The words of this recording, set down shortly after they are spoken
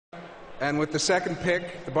And with the second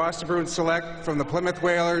pick, the Boston Bruins select from the Plymouth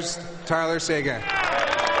Whalers, Tyler Seguin.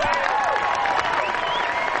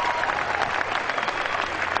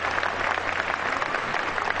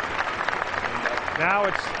 Now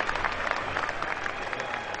it's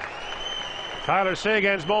Tyler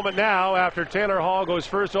Seguin's moment now after Taylor Hall goes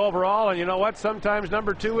first overall. And you know what? Sometimes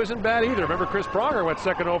number 2 isn't bad either. Remember, Chris Pronger went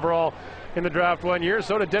second overall in the draft one year.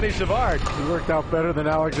 So did Denny Savard. He worked out better than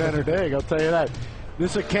Alexander Daig, I'll tell you that.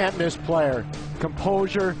 This is a can't-miss player.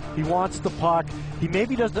 Composure, he wants the puck. He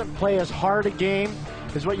maybe doesn't play as hard a game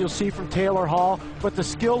as what you'll see from Taylor Hall, but the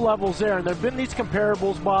skill level's there. And there have been these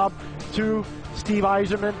comparables, Bob, to Steve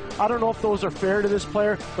Yzerman. I don't know if those are fair to this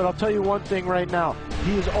player, but I'll tell you one thing right now.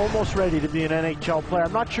 He is almost ready to be an NHL player.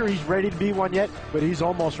 I'm not sure he's ready to be one yet, but he's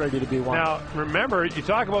almost ready to be one. Now, remember, you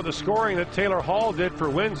talk about the scoring that Taylor Hall did for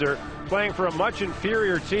Windsor, playing for a much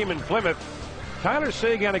inferior team in Plymouth. Tyler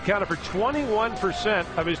Seguin accounted for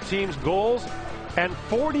 21% of his team's goals and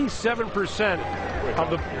 47% of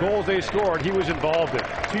the goals they scored he was involved in.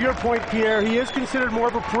 To your point, Pierre, he is considered more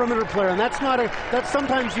of a perimeter player, and that's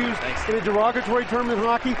sometimes used in a derogatory term in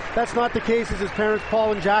hockey. That's not the case as his parents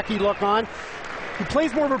Paul and Jackie look on. He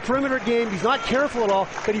plays more of a perimeter game. He's not careful at all,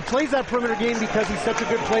 but he plays that perimeter game because he's such a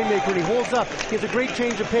good playmaker, and he holds up. He has a great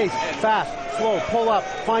change of pace. Fast, slow, pull up,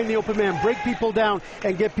 find the open man, break people down,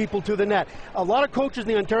 and get people to the net. A lot of coaches in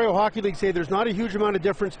the Ontario Hockey League say there's not a huge amount of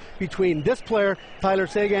difference between this player, Tyler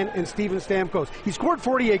Seguin, and Steven Stamkos. He scored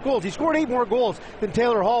 48 goals. He scored 8 more goals than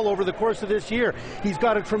Taylor Hall over the course of this year. He's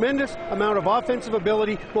got a tremendous amount of offensive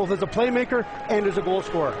ability, both as a playmaker and as a goal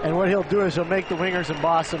scorer. And what he'll do is he'll make the wingers in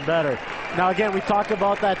Boston better. Now, again, we talked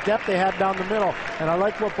about that depth they have down the middle, and I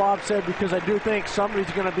like what Bob said because I do think somebody's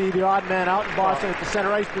going to be the odd man out in Boston at the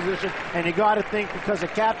center ice position, and you got to think because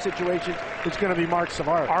of cap situations, it's going to be Mark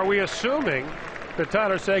Savard. Are we assuming that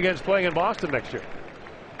Tyler Seguin's playing in Boston next year?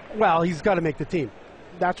 Well, he's got to make the team.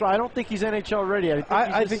 That's why I don't think he's NHL ready.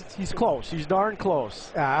 I think he's close. He's darn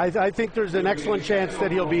close. I think there's an excellent chance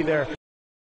that he'll be there.